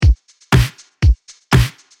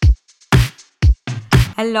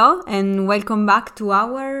Hello and welcome back to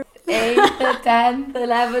our 8th, 10th,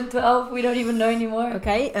 11th, 12th, we don't even know anymore.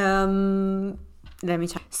 Okay, let me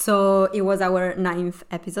check. So it was our 9th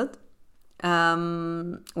episode.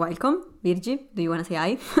 Welcome, Virgi. Do you want to say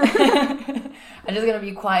hi? I'm just going to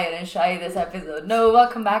be quiet and shy this episode. No,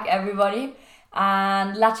 welcome back everybody.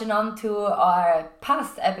 And latching on to our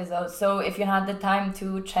past episodes. So if you had the time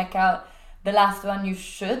to check out the last one, you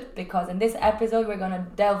should, because in this episode we're going to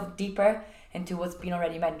delve deeper into what's been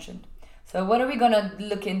already mentioned. So what are we going to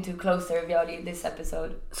look into closer, Violi, this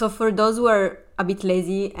episode? So for those who are a bit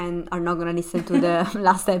lazy and are not going to listen to the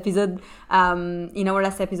last episode, in our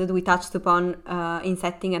last episode we touched upon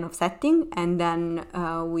insetting and offsetting, and then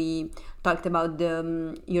we talked about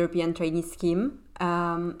the European trading scheme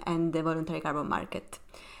and the voluntary carbon market.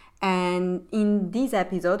 And in this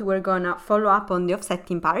episode we're going to follow up on the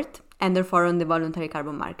offsetting part and therefore on the voluntary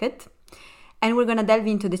carbon market. And we're going to delve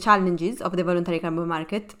into the challenges of the voluntary carbon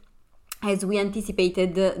market. As we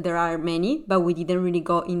anticipated, there are many, but we didn't really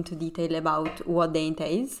go into detail about what they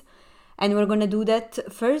entails. And we're going to do that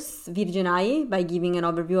first, Virgi and I, by giving an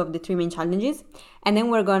overview of the three main challenges. And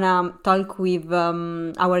then we're going to talk with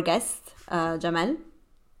our guest, Djamel,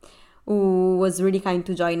 who was really kind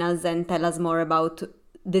to join us and tell us more about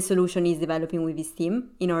the solution he's developing with his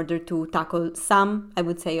team in order to tackle some, I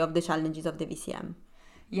would say, of the challenges of the VCM.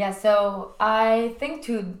 Yeah, so I think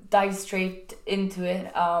to dive straight into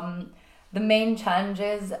it, the main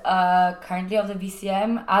challenges currently of the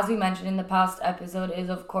VCM, as we mentioned in the past episode, is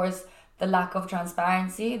of course the lack of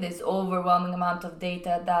transparency, this overwhelming amount of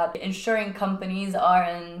data that ensuring companies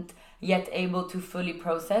aren't yet able to fully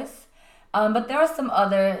process. But there are some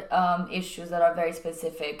other issues that are very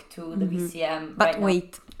specific to the VCM. But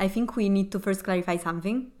wait, I think we need to first clarify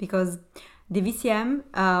something, because the VCM,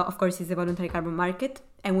 of course, is the voluntary carbon market.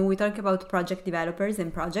 And when we talk about project developers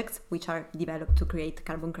and projects which are developed to create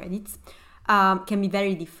carbon credits, can be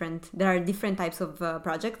very different. There are different types of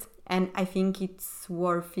projects, and I think it's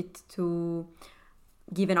worth it to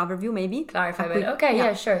give an overview, maybe. Clarify a bit. Okay,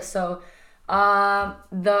 yeah, sure. So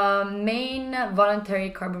the main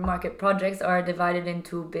voluntary carbon market projects are divided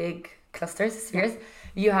into big clusters, spheres.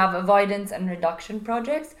 You have avoidance and reduction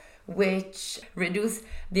projects, which reduce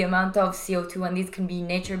the amount of CO2, and these can be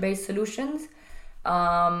nature-based solutions.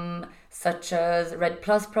 Such as RED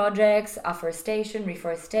Plus projects, afforestation,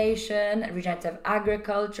 reforestation, regenerative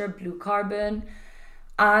agriculture, blue carbon,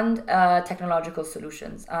 and technological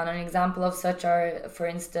solutions. And an example of such are, for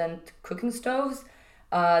instance, cooking stoves,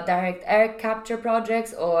 direct air capture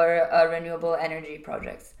projects, or renewable energy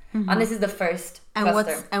projects. And this is the first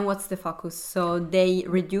cluster. And what's the focus? So they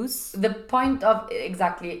reduce? The point of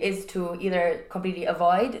exactly is to either completely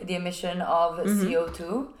avoid the emission of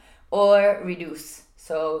CO2 or reduce.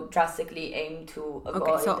 So drastically aim to avoid.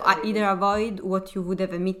 Okay, so either avoid what you would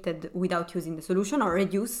have emitted without using the solution, or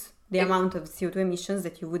reduce the amount of CO2 emissions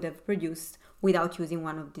that you would have produced without using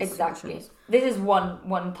one of these solutions. This is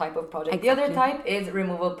one type of project. Exactly. The other type is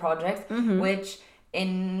removal projects, which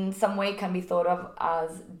in some way can be thought of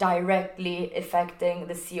as directly affecting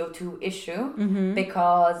the CO2 issue,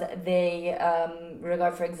 because they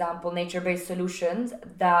regard, for example, nature-based solutions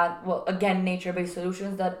that, nature-based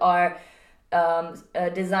solutions that are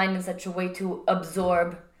designed in such a way to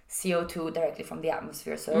absorb CO2 directly from the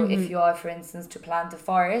atmosphere. So if you are, for instance, to plant a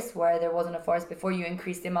forest where there wasn't a forest before, you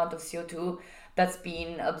increase the amount of CO2 that's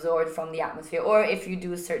being absorbed from the atmosphere. Or if you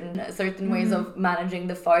do certain ways of managing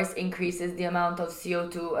the forest, increases the amount of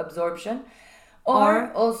CO2 absorption.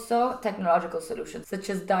 Or also technological solutions, such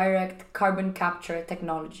as direct carbon capture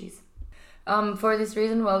technologies. For this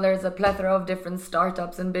reason, there's a plethora of different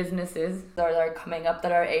startups and businesses that are coming up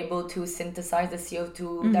that are able to synthesize the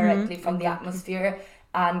CO2 directly from the atmosphere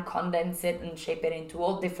and condense it and shape it into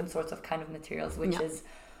all different sorts of kind of materials, which is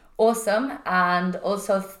awesome. And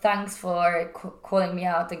also thanks for calling me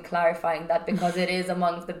out and clarifying that, because it is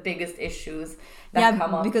amongst the biggest issues that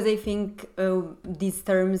come up. Because I think these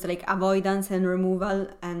terms like avoidance and removal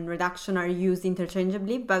and reduction are used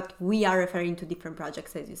interchangeably, but we are referring to different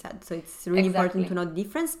projects, as you said. So it's really important to know the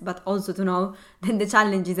difference, but also to know that the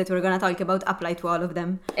challenges that we're going to talk about apply to all of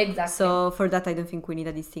them. Exactly. So for that, I don't think we need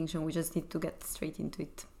a distinction. We just need to get straight into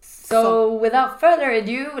it. So without further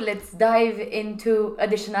ado, let's dive into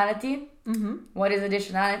additionality. What is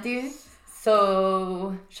additionality?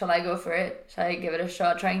 So shall I go for it? Shall I give it a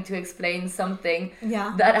shot, trying to explain something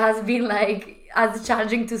that has been like as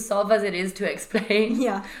challenging to solve as it is to explain?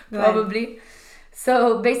 Yeah, probably.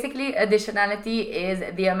 So basically, additionality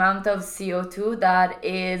is the amount of CO2 that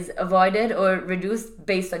is avoided or reduced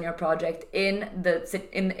based on your project in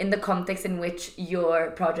the context in which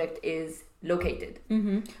your project is located.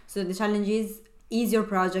 Mm-hmm. So the challenge is is your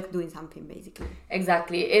project doing something, basically?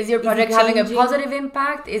 Exactly. Is your project having a positive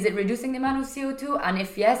impact? Is it reducing the amount of CO2? And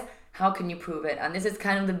if yes, how can you prove it? And this is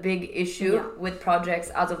kind of the big issue with projects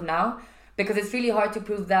as of now, because it's really hard to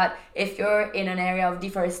prove that if you're in an area of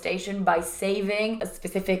deforestation by saving a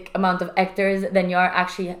specific amount of hectares, then you're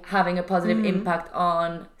actually having a positive impact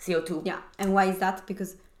on CO2. Yeah. And why is that?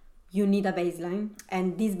 Because you need a baseline,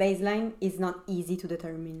 and this baseline is not easy to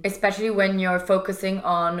determine. Especially when you're focusing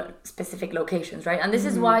on specific locations, right? And this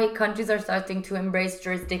is why countries are starting to embrace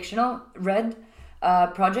jurisdictional RED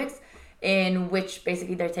projects, in which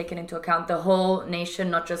basically they're taking into account the whole nation,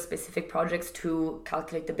 not just specific projects, to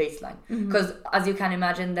calculate the baseline. Because as you can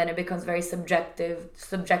imagine, then it becomes very subjective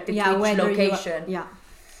to each location. Yeah,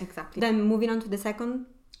 exactly. Then moving on to the second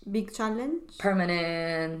big challenge.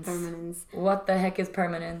 Permanence. What the heck is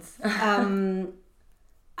permanence?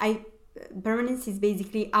 Permanence is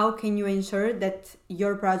basically how can you ensure that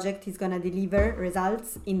your project is going to deliver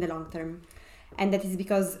results in the long term. And that is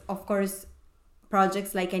because, of course,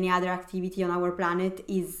 projects like any other activity on our planet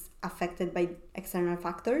is affected by external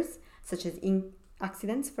factors, such as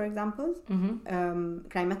accidents, for example,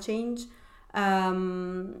 climate change.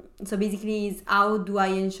 So basically is how do I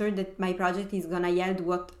ensure that my project is gonna yield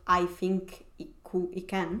what I think it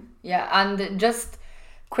can. Yeah, and just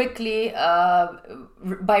quickly,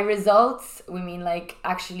 by results we mean like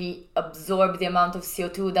actually absorb the amount of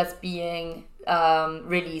CO2 that's being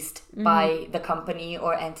released by the company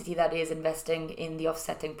or entity that is investing in the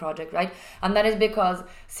offsetting project, right? And that is because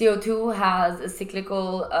CO2 has a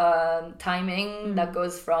cyclical timing that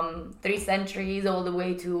goes from 3 centuries all the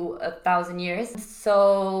way to 1,000 years.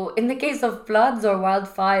 So in the case of floods or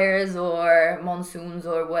wildfires or monsoons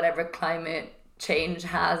or whatever climate change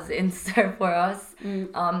has in store for us,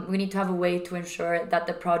 we need to have a way to ensure that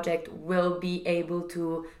the project will be able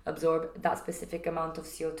to absorb that specific amount of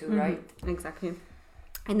CO2, right? Exactly.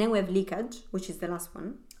 And then we have leakage, which is the last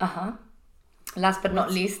one. Last but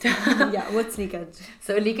not least. Yeah, what's leakage?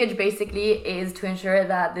 So leakage basically is to ensure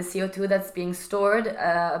that the CO2 that's being stored,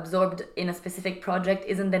 absorbed in a specific project,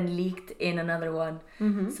 isn't then leaked in another one.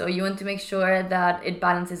 So you want to make sure that it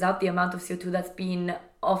balances out the amount of CO2 that's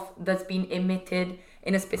been emitted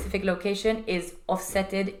in a specific location is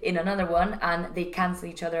offsetted in another one, and they cancel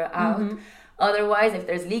each other out. Otherwise, if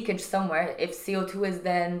there's leakage somewhere, if CO2 is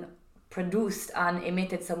then produced and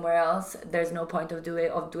emitted somewhere else, there's no point of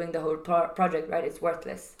doing the whole project, right? It's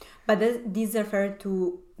worthless. But these refer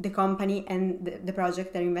to the company and the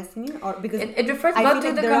project they're investing in, or because it refers I both feel to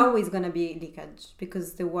like the there always gonna be leakage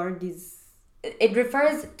because the word is. It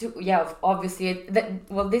refers to, obviously,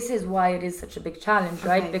 this is why it is such a big challenge,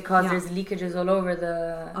 right? Because there's leakages all over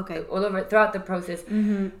throughout the process.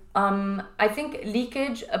 I think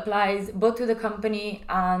leakage applies both to the company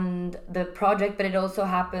and the project, but it also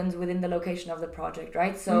happens within the location of the project,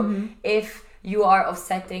 right? So if you are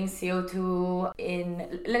offsetting CO2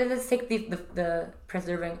 let's take the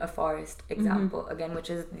preserving a forest example again,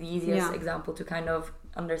 which is the easiest example to kind of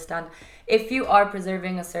understand. If you are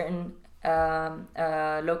preserving a certain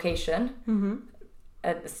location,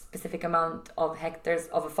 a specific amount of hectares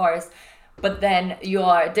of a forest, but then you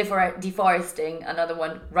are deforesting another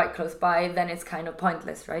one right close by, then it's kind of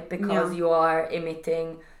pointless, right? Because you are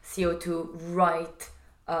emitting CO2 right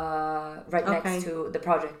next to the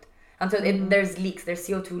project, and so there's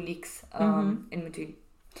CO2 leaks in between.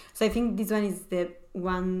 So I think this one is the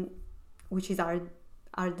one which is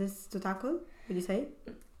hardest to tackle, would you say?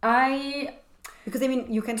 Because I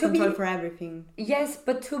mean, you can control for everything. Yes,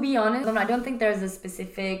 but to be honest, I don't think there's a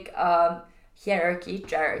specific hierarchy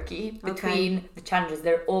between the challenges.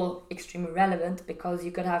 They're all extremely relevant, because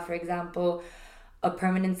you could have, for example, a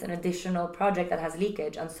permanence and additional project that has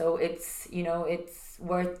leakage, and so it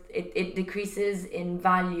decreases in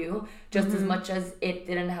value just as much as it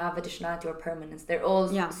didn't have additionality or permanence. They're all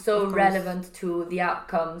so relevant to the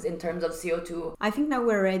outcomes in terms of CO2. I think now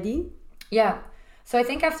we're ready. Yeah. So I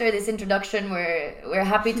think after this introduction, we're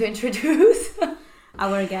happy to introduce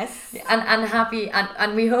our guests, and happy,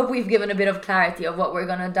 and we hope we've given a bit of clarity of what we're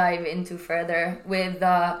gonna dive into further with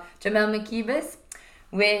Djamel Mekibes,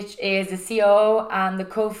 which is the CEO and the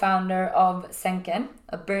co-founder of Senken,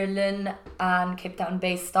 a Berlin and Cape Town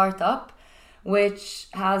based startup, which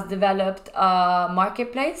has developed a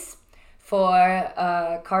marketplace for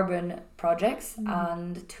carbon projects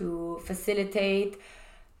and to facilitate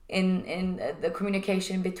in the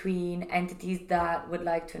communication between entities that would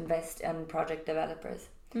like to invest in project developers.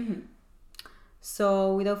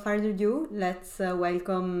 So without further ado, let's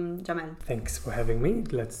welcome Djamel. Thanks for having me.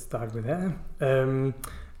 Let's start with that. So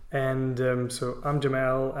I'm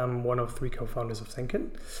Djamel. I'm one of 3 co-founders of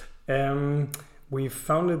Senken. We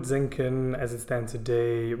founded Senken as it stands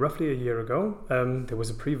today roughly a year ago. There was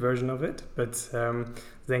a pre-version of it, but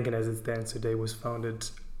Senken as it stands today was founded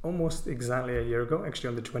almost exactly a year ago, actually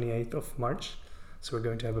on the 28th of March. So we're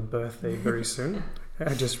going to have a birthday very soon.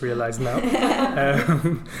 I just realized now.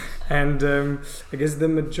 I guess the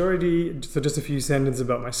majority, so just a few sentences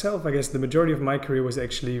about myself, I guess the majority of my career was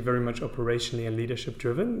actually very much operationally and leadership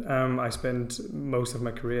driven. I spent most of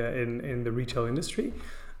my career in the retail industry.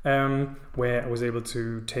 Where I was able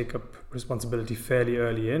to take up responsibility fairly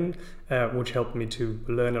early in, which helped me to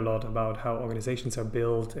learn a lot about how organizations are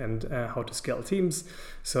built and how to scale teams.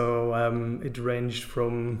 So it ranged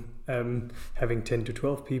from having 10 to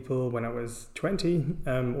 12 people when I was 20,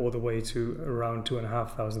 all the way to around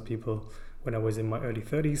 2,500 people when I was in my early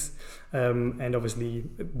 30s. And obviously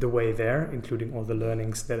the way there, including all the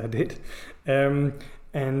learnings that I did.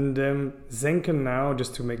 Senken now,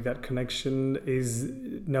 just to make that connection, is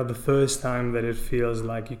now the first time that it feels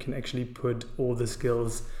like you can actually put all the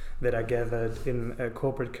skills that I gathered in a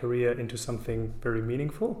corporate career into something very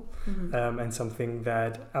meaningful, and something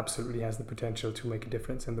that absolutely has the potential to make a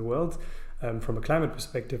difference in the world, from a climate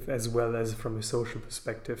perspective as well as from a social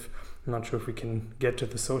perspective. I'm not sure if we can get to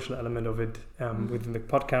the social element of it within the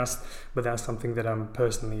podcast, but that's something that I'm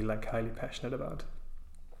personally highly passionate about.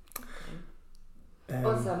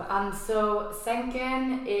 Awesome. And so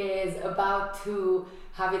Senken is about to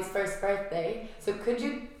have its first birthday. So could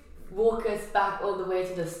you walk us back all the way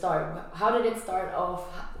to the start? How did it start off?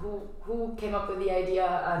 Who came up with the idea,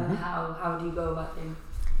 and how do you go about things?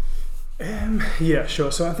 Yeah,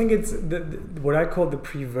 sure. So I think it's what I call the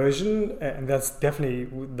pre-version, and that's definitely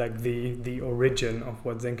the origin of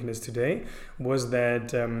what Senken is today, was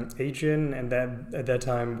that Adrian and at that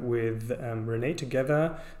time with Renee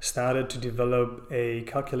together started to develop a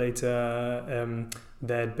calculator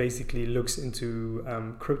that basically looks into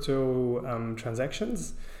crypto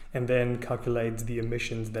transactions and then calculates the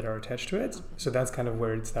emissions that are attached to it. So that's kind of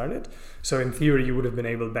where it started. So in theory, you would have been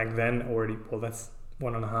able back then already, that's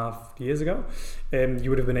 1.5 years ago, you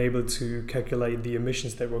would have been able to calculate the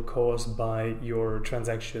emissions that were caused by your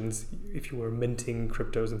transactions if you were minting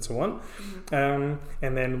cryptos and so on.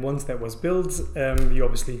 And then once that was built, you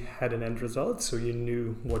obviously had an end result, so you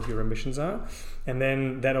knew what your emissions are. And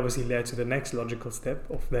then that obviously led to the next logical step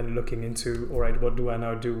of then looking into, all right, what do I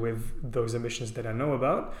now do with those emissions that I know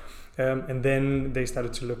about? And then they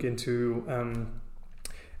started to look into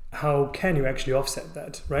how can you actually offset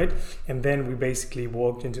that, right? And then we basically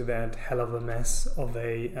walked into that hell of a mess of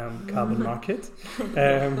a carbon market.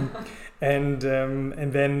 And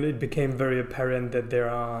then it became very apparent that there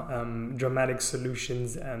are dramatic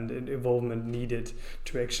solutions and involvement needed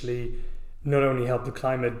to actually not only help the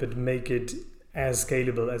climate, but make it as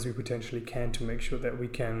scalable as we potentially can to make sure that we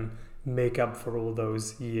can make up for all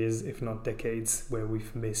those years, if not decades, where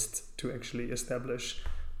we've missed to actually establish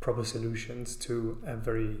proper solutions to a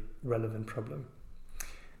very relevant problem.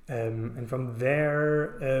 And from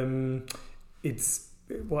there, and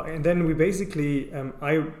then we basically,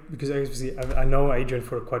 because I know Adrian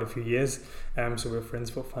for quite a few years, so we're friends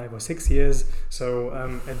for 5 or 6 years. So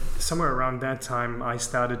somewhere around that time, I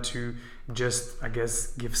started to just, I guess,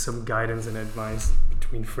 give some guidance and advice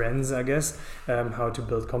between friends, I guess, how to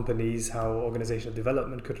build companies, how organizational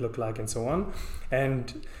development could look like, and so on.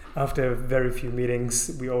 And after very few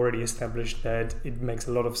meetings, we already established that it makes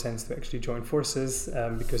a lot of sense to actually join forces,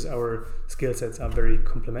 because our skill sets are very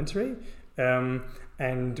complementary.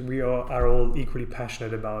 And we are all equally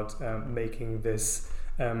passionate about making this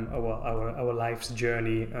our life's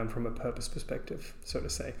journey from a purpose perspective, so to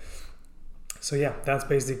say. So yeah, that's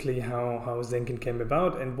basically how Senken came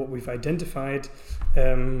about, and what we've identified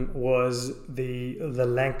was the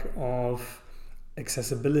lack of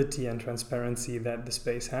accessibility and transparency that the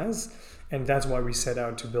space has, and that's why we set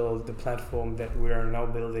out to build the platform that we are now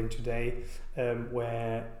building today,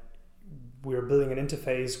 where we're building an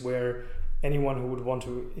interface where anyone who would want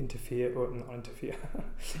to interact,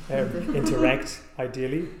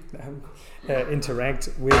 ideally, interact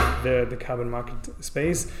with the carbon market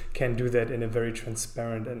space can do that in a very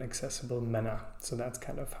transparent and accessible manner. So that's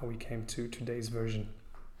kind of how we came to today's version.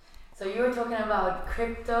 So you were talking about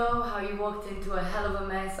crypto, how you walked into a hell of a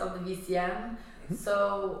mess of the VCM.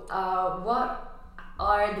 So what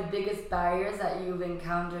are the biggest barriers that you've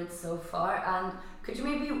encountered so far? And could you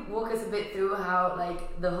maybe walk us a bit through how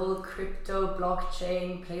the whole crypto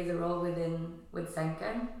blockchain plays a role with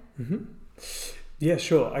Senken? Yeah,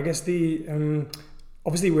 sure. I guess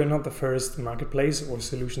obviously we're not the first marketplace or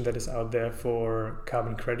solution that is out there for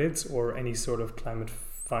carbon credits or any sort of climate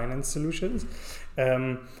finance solutions.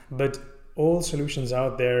 But all solutions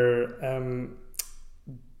out there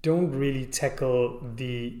don't really tackle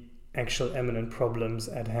the actual eminent problems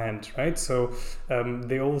at hand, right? So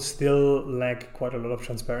they all still lack quite a lot of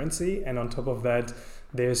transparency, and on top of that,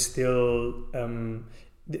 there's still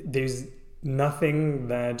there's nothing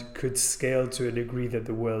that could scale to a degree that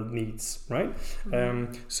the world needs, right?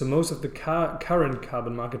 So most of the current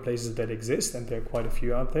carbon marketplaces that exist, and there are quite a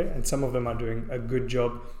few out there, and some of them are doing a good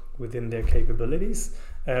job within their capabilities,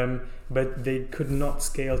 but they could not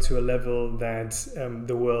scale to a level that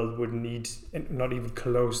the world would need, not even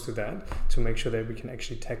close to that, to make sure that we can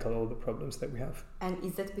actually tackle all the problems that we have. And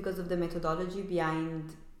is that because of the methodology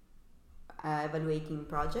behind evaluating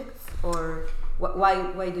projects, or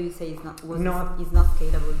why do you say it's not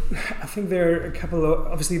scalable? I think there are a couple of,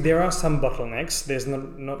 obviously there are some bottlenecks. There's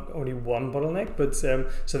not only one bottleneck, but so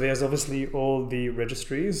there's obviously all the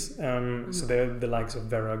registries, so they're the likes of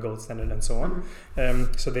Vera, Gold Standard, and so on.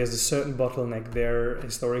 So there's a certain bottleneck there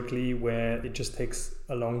historically where it just takes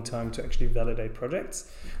a long time to actually validate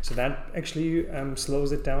projects, so that actually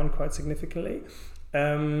slows it down quite significantly.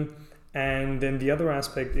 And then the other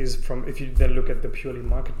aspect is if you then look at the purely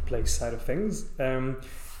marketplace side of things,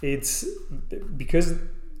 it's because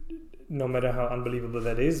no matter how unbelievable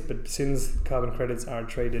that is, but since carbon credits are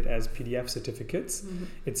traded as PDF certificates,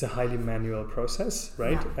 it's a highly manual process,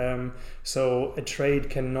 right? Yeah. So a trade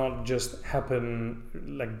cannot just happen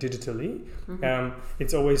like digitally.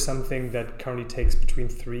 It's always something that currently takes between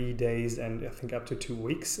 3 days and I think up to 2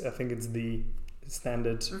 weeks. I think it's the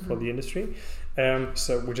standard for the industry.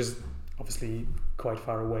 So which is obviously quite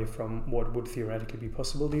far away from what would theoretically be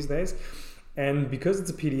possible these days. And because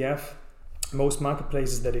it's a PDF, most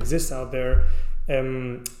marketplaces that exist out there,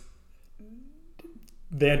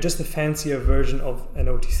 they're just a fancier version of an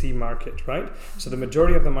OTC market, right? So the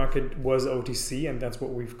majority of the market was OTC, and that's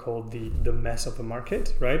what we've called the mess of the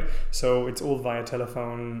market, right? So it's all via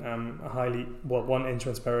telephone, one,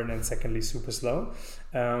 intransparent, and secondly, super slow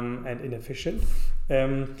and inefficient.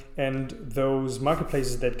 And those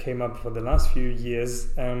marketplaces that came up for the last few years,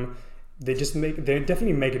 they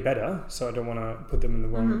definitely make it better. So I don't want to put them in the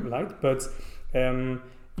wrong light, but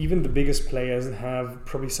even the biggest players have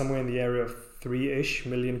probably somewhere in the area of 3-ish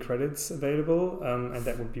million credits available, and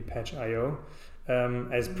that would be Patch.io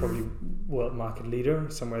as probably world market leader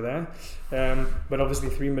somewhere there. But obviously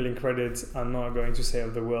 3 million credits are not going to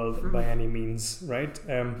save the world by any means, right?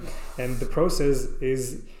 And the process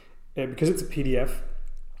is, because it's a PDF,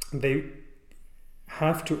 they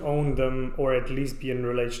have to own them, or at least be in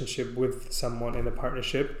relationship with someone in a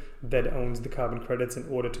partnership that owns the carbon credits in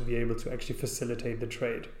order to be able to actually facilitate the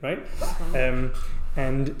trade, right? Okay.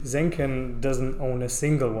 And Senken doesn't own a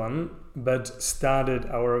single one, but started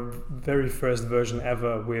our very first version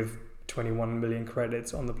ever with 21 million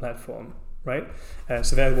credits on the platform, right?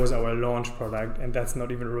 So that was our launch product, and that's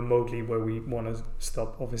not even remotely where we want to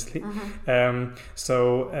stop, obviously.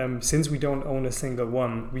 Since we don't own a single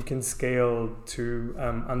one, we can scale to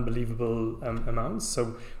unbelievable amounts.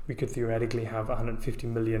 So we could theoretically have 150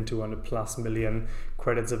 million, 200 plus million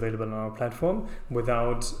credits available on our platform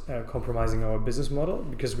without compromising our business model,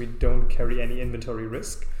 because we don't carry any inventory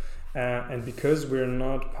risk. And because we're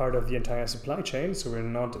not part of the entire supply chain, so we're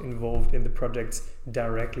not involved in the projects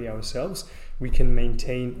directly ourselves, we can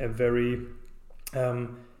maintain a very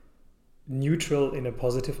neutral, in a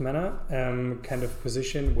positive manner, kind of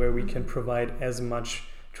position where we can provide as much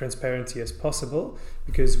transparency as possible,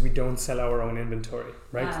 because we don't sell our own inventory,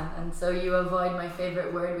 right? And so you avoid my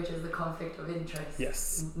favorite word, which is the conflict of interest.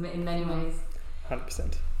 Yes. In many ways.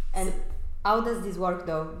 100%. And how does this work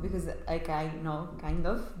though? Because I know kind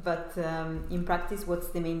of, but in practice, what's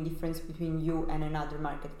the main difference between you and another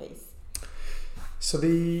marketplace? So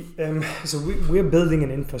we're building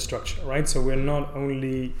an infrastructure, right? So we're not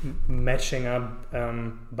only matching up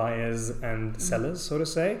buyers and sellers, so to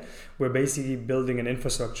say. We're basically building an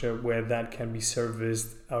infrastructure where that can be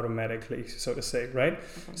serviced automatically, so to say, right?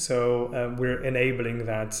 Okay. So we're enabling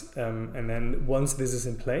that, and then once this is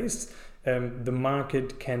in place, the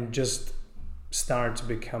market can just start to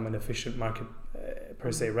become an efficient market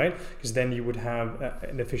per se, right? Because then you would have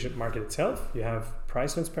an efficient market itself. You have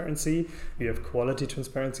price transparency, you have quality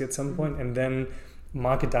transparency at some point, and then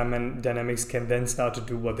market dynamics can then start to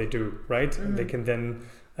do what they do, right? They can then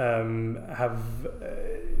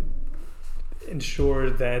ensure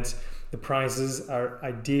that the prices are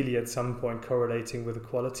ideally at some point correlating with the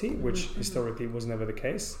quality, which historically was never the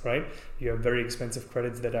case, right? You have very expensive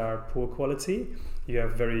credits that are poor quality. You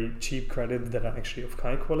have very cheap credits that are actually of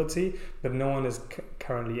high quality, but no one is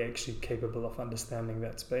currently actually capable of understanding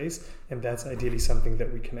that space, and that's ideally something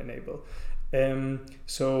that we can enable.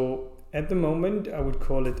 So at the moment, I would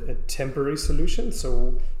call it a temporary solution.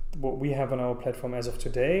 So what we have on our platform as of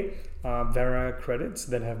today are Vera credits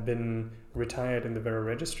that have been retired in the Vera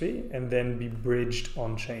registry and then be bridged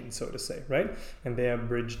on chain, so to say, right? And they are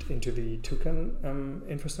bridged into the token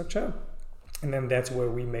infrastructure, and then that's where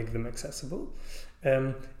we make them accessible.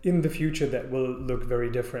 In the future, that will look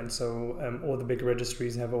very different. So all the big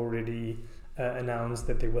registries have already announced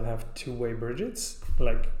that they will have two-way bridges,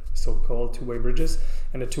 like so-called two-way bridges.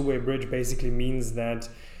 And a two-way bridge basically means that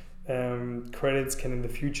credits can in the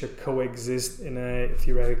future coexist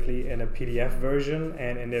theoretically in a PDF version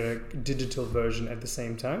and in a digital version at the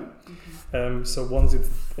same time. So once it's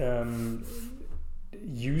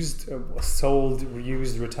used, sold,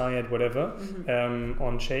 reused, retired, whatever,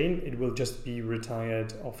 on chain, it will just be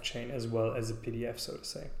retired off chain as well as a PDF, so to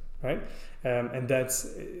say, right? And that's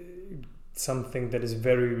something that is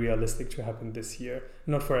very realistic to happen this year.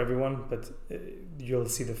 Not for everyone, but you'll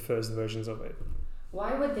see the first versions of it.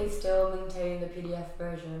 Why would they still maintain the PDF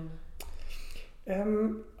version?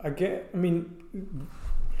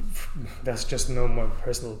 That's just no more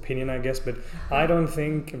personal opinion, I guess, but I don't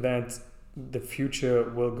think that the future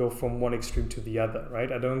will go from one extreme to the other,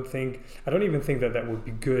 right? I don't even think that would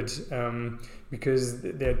be good, because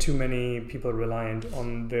there are too many people reliant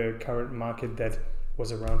on the current market that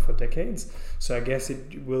was around for decades. So I guess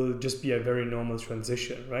it will just be a very normal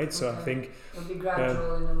transition, right? Okay. So I think it'll be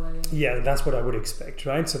gradual in a way. Yeah, that's what I would expect,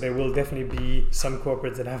 right? So there will definitely be some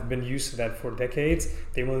corporates that have been used to that for decades.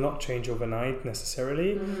 They will not change overnight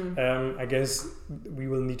necessarily. I guess we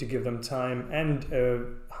will need to give them time and a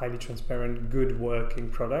highly transparent, good working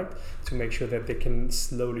product to make sure that they can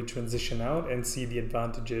slowly transition out and see the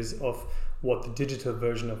advantages of what the digital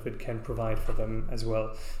version of it can provide for them as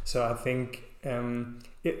well. So I think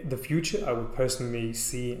the future I would personally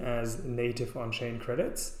see as native on-chain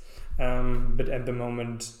credits, but at the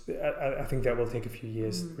moment I think that will take a few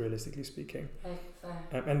years, realistically speaking.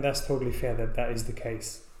 Fair. And that's totally fair that is the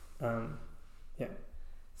case.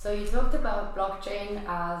 So you talked about blockchain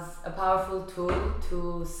as a powerful tool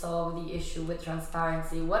to solve the issue with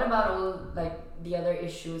transparency. What about all the other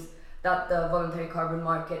issues that the voluntary carbon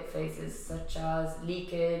market faces, such as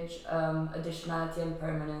leakage, additionality, and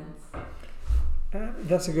permanence?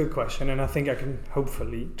 That's a good question, and I think I can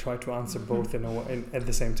hopefully try to answer both at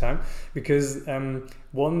the same time, because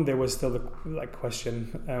one, there was still the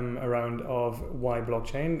question around of why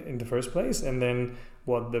blockchain in the first place, and then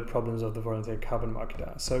what the problems of the voluntary carbon market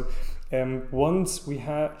are. So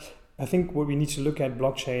I think what we need to look at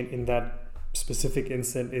blockchain in that specific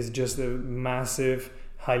instant is just a massive,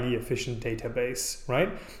 highly efficient database,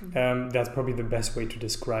 right? That's probably the best way to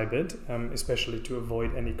describe it, especially to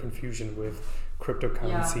avoid any confusion with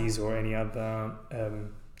cryptocurrencies or any other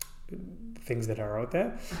things that are out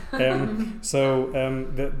there. So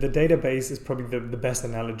the database is probably the best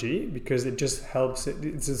analogy, because it just helps.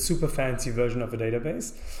 It's a super fancy version of a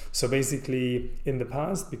database. So basically, in the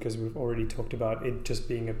past, because we've already talked about it just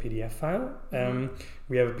being a PDF file,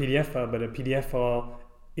 we have a PDF file, but a PDF file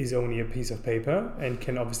is only a piece of paper and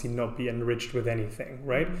can obviously not be enriched with anything,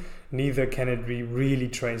 right? Neither can it be really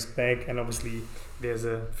traced back, and obviously there's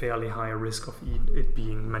a fairly high risk of it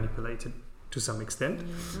being manipulated to some extent,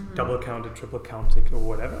 double counted, triple counted, or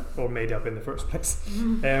whatever, or made up in the first place.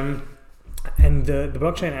 And the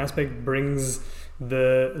blockchain aspect brings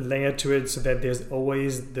the layer to it so that there's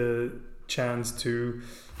always the chance to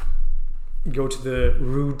go to the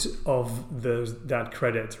root of that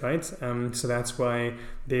credit, right? So that's why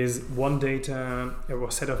there's one data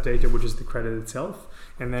or set of data, which is the credit itself.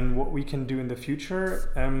 And then what we can do in the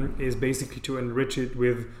future is basically to enrich it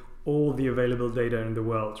with all the available data in the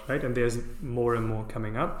world, right? And there's more and more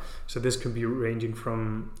coming up. So this could be ranging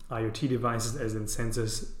from IoT devices, as in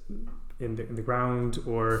sensors in the ground,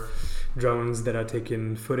 or drones that are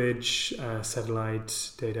taking footage,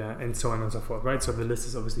 satellite data, and so on and so forth, right? So the list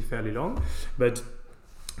is obviously fairly long, but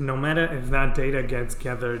no matter if that data gets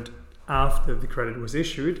gathered after the credit was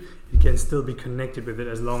issued, it can still be connected with it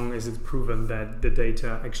as long as it's proven that the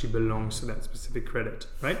data actually belongs to that specific credit,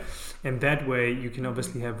 right? And that way you can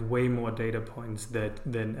obviously have way more data points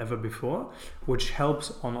than ever before, which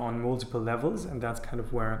helps on multiple levels. And that's kind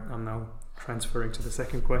of where I'm now transferring to the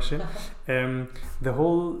second question. The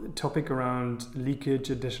whole topic around leakage,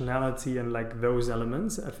 additionality, and those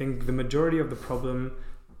elements, I think the majority of the problem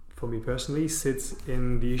for me personally sits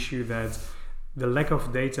in the issue that the lack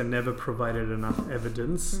of data never provided enough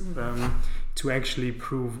evidence to actually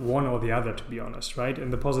prove one or the other, to be honest, right? In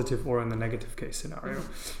the positive or in the negative case scenario.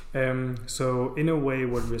 So in a way,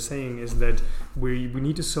 what we're saying is that we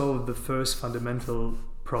need to solve the first fundamental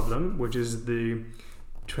problem, which is the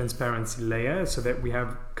transparency layer, so that we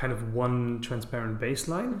have kind of one transparent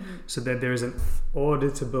baseline, so that there is an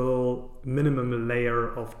auditable minimum layer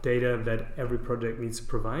of data that every project needs to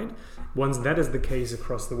provide. Once that is the case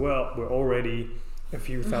across the world, we're already a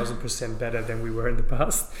few thousand% better than we were in the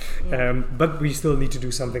past. But we still need to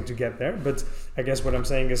do something to get there. But I guess what I'm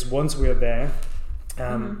saying is, once we're there,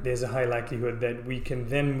 there's a high likelihood that we can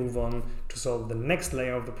then move on to solve the next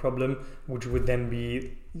layer of the problem, which would then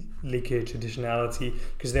be leakage, additionality,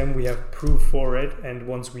 because then we have proof for it, and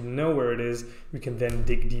once we know where it is, we can then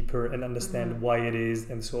dig deeper and understand why it is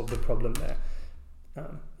and solve the problem there.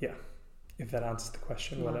 If that answers the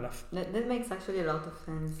question well enough. That makes actually a lot of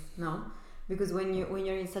sense, no? Because when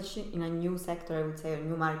you're in a new sector, I would say, a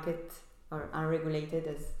new market, or unregulated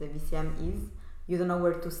as the VCM is, you don't know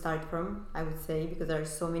where to start from, I would say, because there are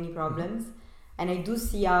so many problems. And I do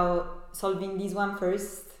see how solving this one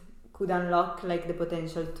first could unlock like the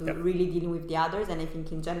potential to really deal with the others. And I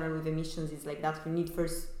think in general with emissions is like that.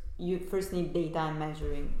 You first need data and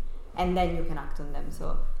measuring, and then you can act on them.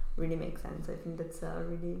 So really makes sense. I think that's a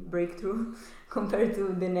really breakthrough compared to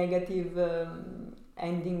the negative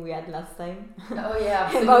ending we had last time. Oh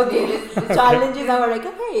yeah, about the challenges. I was like,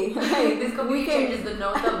 okay, this completely changes the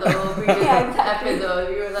note of the whole previous episode.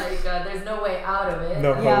 You were like, there's no way out of it.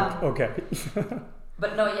 No hope. Okay.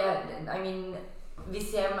 But no, I mean,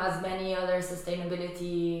 VCM, as many other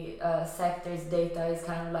sustainability sectors, data is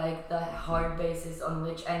kind of like the hard basis on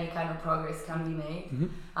which any kind of progress can be made.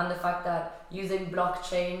 And the fact that using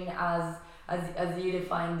blockchain as you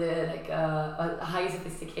define a high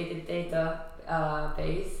sophisticated data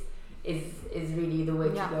base is really the way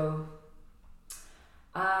to go.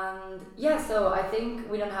 And so I think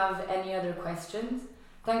we don't have any other questions.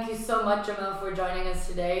 Thank you so much, Djamel, for joining us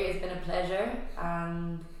today. It's been a pleasure,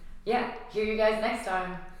 and hear you guys next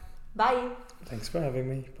time. Bye. Thanks for having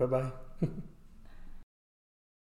me. Bye-bye.